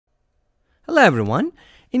Hello everyone.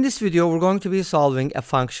 In this video we're going to be solving a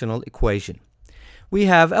functional equation. We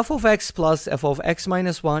have f of x plus f of x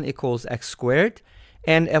minus 1 equals x squared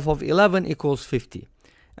and f of 11 equals 50.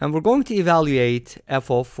 And we're going to evaluate f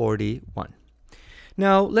of 41.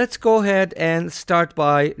 Now let's go ahead and start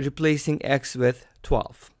by replacing x with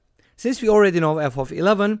 12. Since we already know f of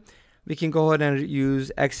 11, we can go ahead and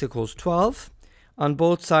use x equals 12 on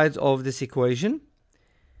both sides of this equation.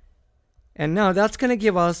 And now that's going to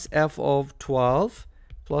give us f of 12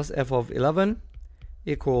 plus f of 11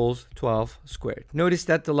 equals 12 squared. Notice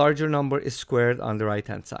that the larger number is squared on the right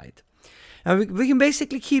hand side. And we can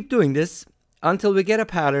basically keep doing this until we get a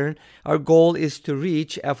pattern. Our goal is to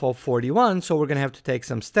reach f of 41, so we're going to have to take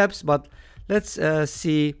some steps, but let's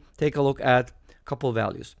take a look at a couple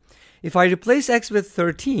values. If I replace x with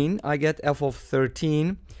 13, I get f of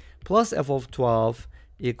 13 plus f of 12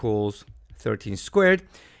 equals 13 squared.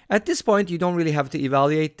 At this point, you don't really have to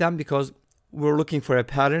evaluate them because we're looking for a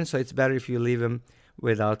pattern, so it's better if you leave them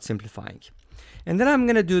without simplifying. And then I'm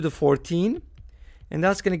going to do the 14, and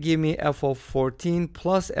that's going to give me f of 14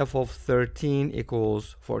 plus f of 13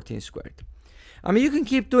 equals 14 squared. I mean, you can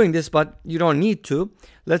keep doing this, but you don't need to.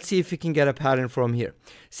 Let's see if we can get a pattern from here.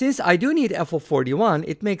 Since I do need f of 41,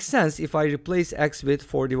 it makes sense if I replace x with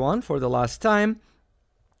 41 for the last time,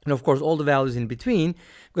 and of course all the values in between,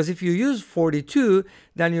 because if you use 42,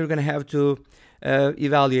 then you're going to have to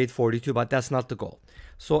evaluate 42, but that's not the goal.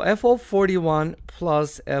 So f of 41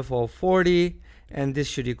 plus f of 40, and this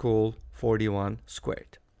should equal 41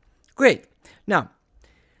 squared. Great. Now,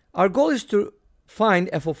 our goal is to find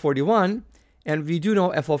f of 41, and we do know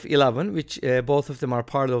f of 11, which both of them are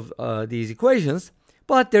part of these equations,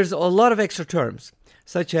 but there's a lot of extra terms,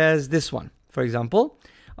 such as this one. For example,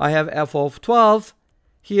 I have f of 12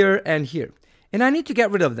 here and here, and I need to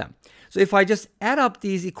get rid of them. So if I just add up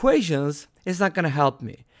these equations, it's not going to help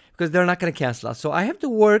me because they're not going to cancel out. So I have to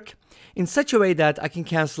work in such a way that I can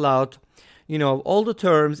cancel out, all the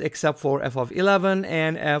terms except for f of 11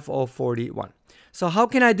 and f of 41. So how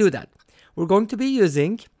can I do that? We're going to be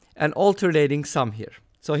using an alternating sum here.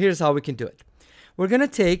 So here's how we can do it. We're going to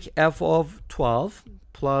take f of 12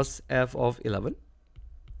 plus f of 11,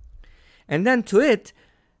 and then to it,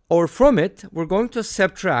 or from it, we're going to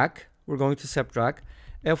subtract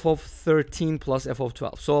f of 13 plus f of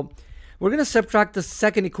 12. So we're going to subtract the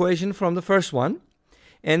second equation from the first one,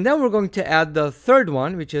 and then we're going to add the third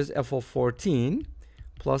one, which is f of 14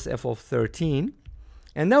 plus f of 13,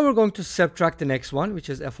 and then we're going to subtract the next one, which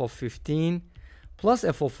is f of 15 plus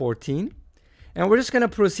f of 14, and we're just going to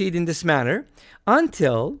proceed in this manner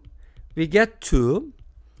until we get to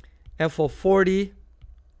f of 40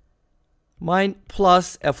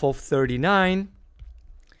 plus f of 39,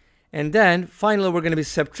 and then finally we're going to be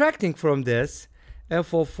subtracting from this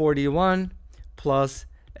f of 41 plus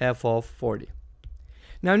f of 40.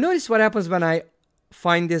 Now notice what happens when I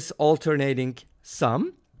find this alternating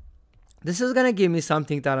sum. This is going to give me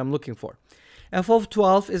something that I'm looking for. F of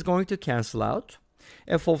 12 is going to cancel out,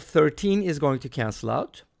 f of 13 is going to cancel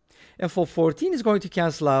out, f of 14 is going to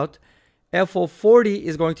cancel out, f of 40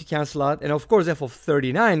 is going to cancel out, and of course f of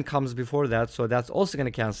 39 comes before that, so that's also going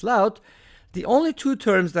to cancel out. The only two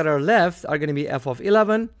terms that are left are going to be f of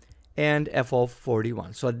 11 and f of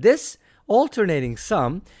 41. So this alternating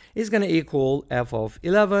sum is going to equal f of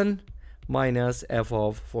 11 minus f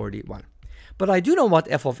of 41. But I do know what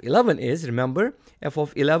f of 11 is. Remember, f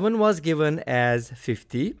of 11 was given as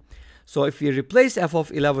 50. So if we replace f of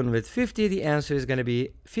 11 with 50, the answer is going to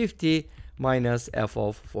be 50 minus f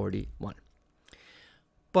of 41.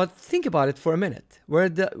 But think about it for a minute. Where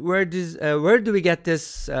do we get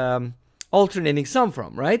this alternating sum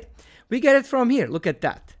from, right? We get it from here. Look at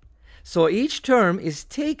that. So each term is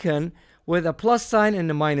taken with a plus sign and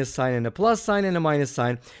a minus sign and a plus sign and a minus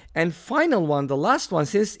sign. And final one, the last one,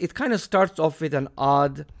 since it kind of starts off with an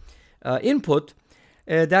odd input,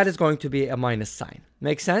 that is going to be a minus sign.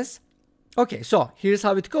 Make sense? Okay, so here's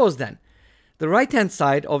how it goes then. The right-hand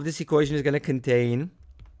side of this equation is going to contain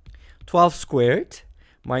 12 squared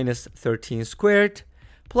minus 13 squared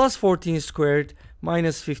plus 14 squared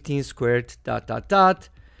minus 15 squared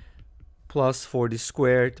plus 40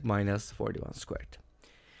 squared minus 41 squared.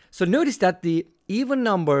 So notice that the even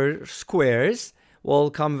number squares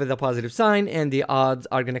will come with a positive sign and the odds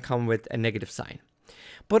are going to come with a negative sign.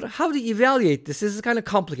 But how to evaluate this? This is kind of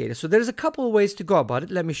complicated. So there's a couple of ways to go about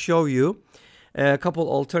it. Let me show you a couple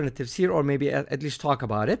alternatives here, or maybe at least talk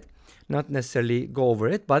about it, not necessarily go over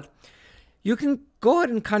it, but you can go ahead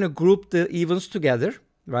and kind of group the evens together,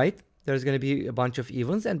 right? There's going to be a bunch of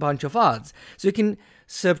evens and a bunch of odds. So you can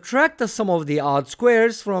subtract the sum of the odd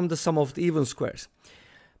squares from the sum of the even squares.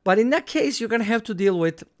 But in that case, you're going to have to deal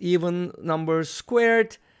with even numbers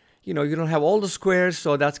squared. You know, you don't have all the squares,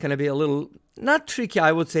 so that's going to be a little, not tricky,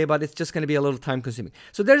 I would say, but it's just going to be a little time consuming.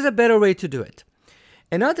 So there's a better way to do it.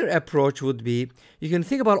 Another approach would be, you can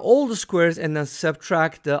think about all the squares and then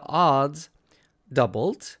subtract the odds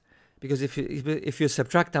doubled. Because if you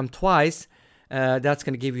subtract them twice, that's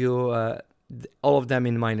going to give you all of them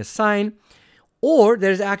in minus sign. Or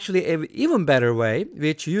there's actually an even better way,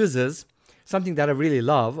 which uses something that I really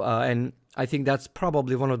love, and I think that's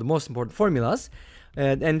probably one of the most important formulas,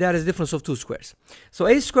 and that is difference of two squares. So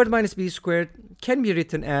a squared minus b squared can be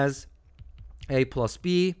written as a plus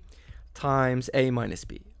b times a minus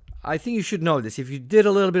b. I think you should know this. If you did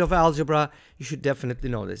a little bit of algebra, you should definitely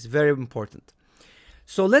know this. Very important.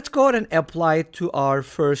 So let's go ahead and apply it to our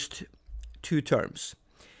first two terms.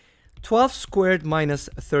 12 squared minus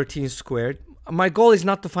 13 squared. My goal is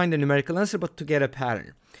not to find a numerical answer, but to get a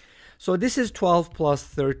pattern. So this is 12 plus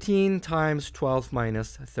 13 times 12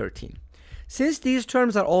 minus 13. Since these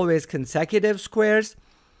terms are always consecutive squares,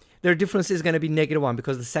 their difference is going to be -1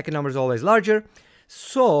 because the second number is always larger.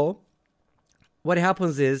 So what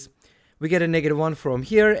happens is we get a -1 from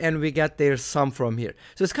here and we get their sum from here.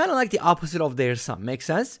 So it's kind of like the opposite of their sum. Make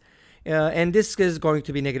sense? And this is going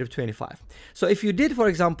to be -25. So if you did, for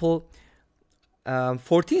example,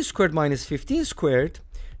 14 squared minus 15 squared,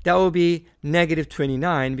 that will be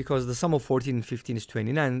 -29 because the sum of 14 and 15 is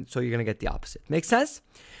 29. So you're going to get the opposite. Make sense?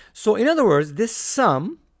 So in other words, this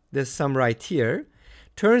sum right here,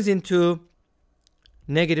 turns into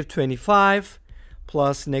 -25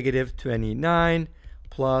 plus -29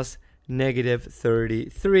 plus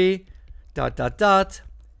 -33 ...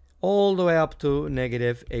 all the way up to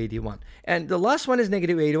 -81. And the last one is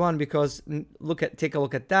 -81 because take a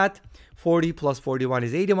look at that. 40 plus 41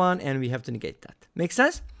 is 81, and we have to negate that. Make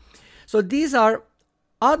sense? So these are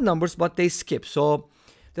odd numbers, but they skip. So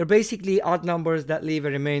they're basically odd numbers that leave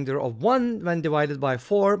a remainder of 1 when divided by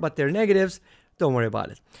 4, but they're negatives. Don't worry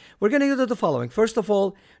about it. We're going to do the following. First of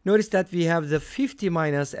all, notice that we have the 50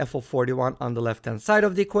 minus f of 41 on the left-hand side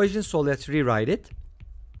of the equation. So let's rewrite it.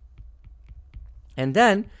 And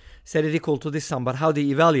then set it equal to this sum. But how do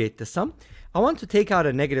you evaluate the sum? I want to take out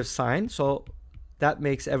a negative sign, so that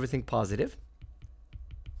makes everything positive.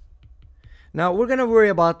 Now we're going to worry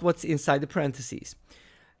about what's inside the parentheses.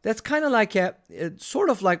 That's kind of like sort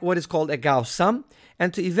of like what is called a Gauss sum.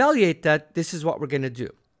 And to evaluate that, this is what we're going to do.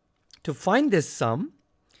 To find this sum,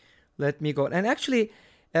 let me go, and actually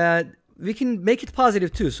we can make it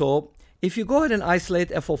positive too. So if you go ahead and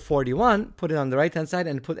isolate f of 41, put it on the right hand side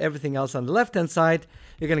and put everything else on the left hand side,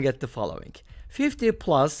 you're going to get the following. 50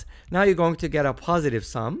 plus, now you're going to get a positive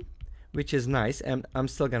sum, which is nice, and I'm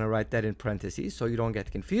still going to write that in parentheses so you don't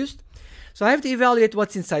get confused. So I have to evaluate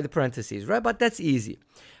what's inside the parentheses, right? But that's easy.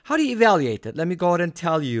 How do you evaluate it? Let me go ahead and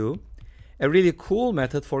tell you a really cool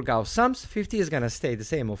method for Gauss sums. 50 is going to stay the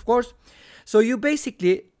same, of course. So you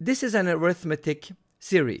basically, this is an arithmetic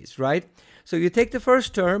series, right? So you take the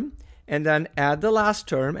first term and then add the last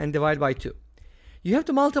term and divide by 2. You have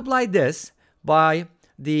to multiply this by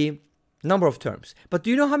the number of terms. But do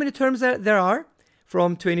you know how many terms there are?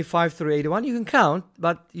 From 25 through 81. You can count,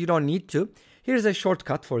 but you don't need to. Here's a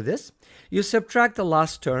shortcut for this. You subtract the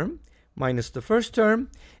last term minus the first term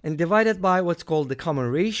and divide it by what's called the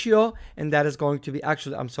common ratio, and that is going to be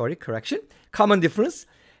actually, I'm sorry, correction, common difference.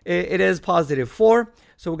 It is positive 4,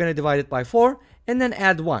 so we're going to divide it by 4 and then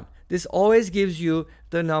add 1. This always gives you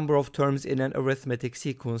the number of terms in an arithmetic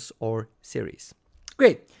sequence or series.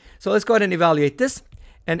 Great. So let's go ahead and evaluate this.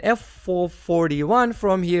 And f of 41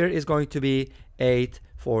 from here is going to be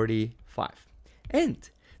 845. And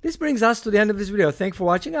this brings us to the end of this video. Thanks for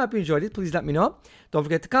watching. I hope you enjoyed it. Please let me know. Don't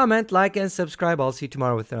forget to comment, like, and subscribe. I'll see you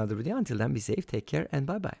tomorrow with another video. Until then, be safe, take care, and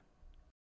bye-bye.